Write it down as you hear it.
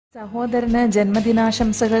സഹോദരന്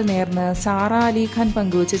ജന്മദിനാശംസകൾ നേർന്ന് സാറ അലി ഖാൻ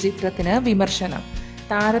പങ്കുവച്ച ചിത്രത്തിന് വിമർശനം.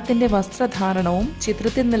 താരത്തിന്റെ വസ്ത്രധാരണവും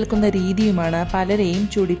ചിത്രത്തിൽ നിൽക്കുന്ന രീതിയുമാണ് പലരെയും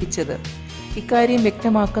ചൂടിപ്പിച്ചത്. ഇക്കാര്യം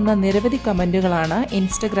വ്യക്തമാക്കുന്ന നിരവധി കമന്റുകളാണ്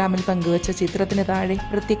ഇൻസ്റ്റഗ്രാമിൽ പങ്കുവച്ച ചിത്രത്തിന് താഴെ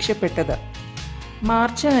പ്രത്യക്ഷപ്പെട്ടത്.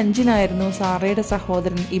 മാർച്ച് 5-നായിരുന്നു സാറയുടെ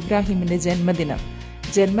സഹോദരൻ ഇബ്രാഹിമിന്റെ ജന്മദിനം.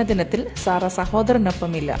 ജന്മദിനത്തിൽ സാറ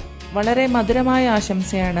സഹോദരനൊപ്പമില്ല. വളരെ മധുരമായ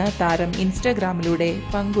ആശംസയാണ് താരം ഇൻസ്റ്റഗ്രാമിലൂടെ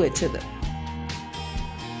പങ്കുവച്ചത്.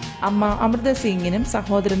 അമ്മ അമൃത സിംഗിനും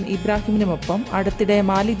സഹോദരൻ ഇബ്രാഹിമിനുമൊപ്പം അടുത്തിടെ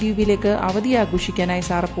മാലിദ്വീപിലേക്ക് അവധി ആഘോഷിക്കാനായി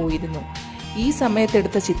സാറ പോയിരുന്നു. ഈ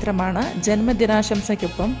സമയത്തെടുത്ത ചിത്രമാണ്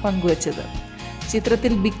ജന്മദിനാശംസയ്ക്കൊപ്പം പങ്കുവച്ചത്.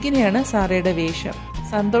 ചിത്രത്തിൽ ബിക്കിനിയാണ് സാറയുടെ വേഷം.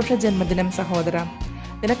 സന്തോഷ ജന്മദിനം സഹോദര,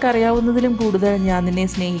 നിനക്കറിയാവുന്നതിലും കൂടുതൽ ഞാൻ നിന്നെ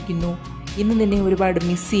സ്നേഹിക്കുന്നു. ഇന്ന് നിന്നെ ഒരുപാട്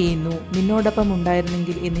മിസ് ചെയ്യുന്നു. നിന്നോടൊപ്പം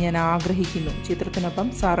ഉണ്ടായിരുന്നെങ്കിൽ എന്ന് ഞാൻ ആഗ്രഹിക്കുന്നു. ചിത്രത്തിനൊപ്പം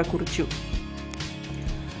സാറ കുറിച്ചു.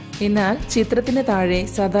 എന്നാൽ ചിത്രത്തിന് താഴെ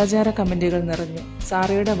സദാചാര കമന്റുകൾ നിറഞ്ഞു.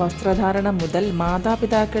 സാറയുടെ വസ്ത്രധാരണം മുതൽ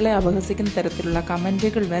മാതാപിതാക്കളെ അപഹസിക്കുന്ന തരത്തിലുള്ള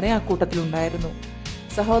കമന്റുകൾ വരെ അക്കൂട്ടത്തിലുണ്ടായിരുന്നു.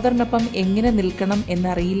 സഹോദരനൊപ്പം എങ്ങനെ നിൽക്കണം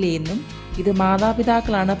എന്നറിയില്ലേ എന്നും ഇത്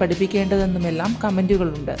മാതാപിതാക്കളാണ് പഠിപ്പിക്കേണ്ടതെന്നുമെല്ലാം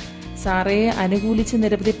കമന്റുകളുണ്ട്. സാറയെ അനുകൂലിച്ച്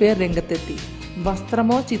നിരവധി പേർ രംഗത്തെത്തി.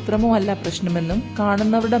 വസ്ത്രമോ ചിത്രമോ അല്ല പ്രശ്നമെന്നും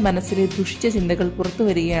കാണുന്നവരുടെ മനസ്സിലെ ദുഷിച്ച ചിന്തകൾ പുറത്തു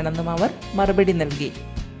വരികയാണെന്നും അവർ മറുപടി നൽകി.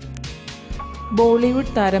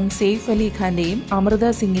 ബോളിവുഡ് താരം സെയ്ഫ് അലി ഖാന്റെയും അമൃത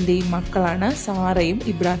സിംഗിന്റെയും മക്കളാണ് സാറയും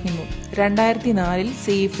ഇബ്രാഹിമും. 2004-ൽ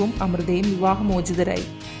സെയ്ഫും അമൃതയും വിവാഹമോചിതരായി.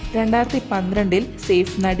 2012-ൽ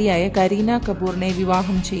സെയ്ഫ് നടിയായ കരീന കപൂറിനെ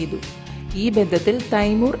വിവാഹം ചെയ്തു. ഈ ബന്ധത്തിൽ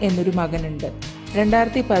തൈമൂർ എന്നൊരു മകനുണ്ട്.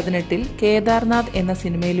 2018-ൽ കേദാർനാഥ് എന്ന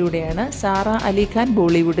സിനിമയിലൂടെയാണ് സാറ അലി ഖാൻ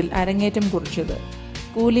ബോളിവുഡിൽ അരങ്ങേറ്റം കുറിച്ചത്.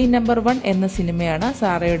 കൂലി നമ്പർ 1 എന്ന സിനിമയാണ്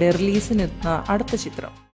സാറയുടെ റിലീസിനെത്തുന്ന അടുത്ത ചിത്രം.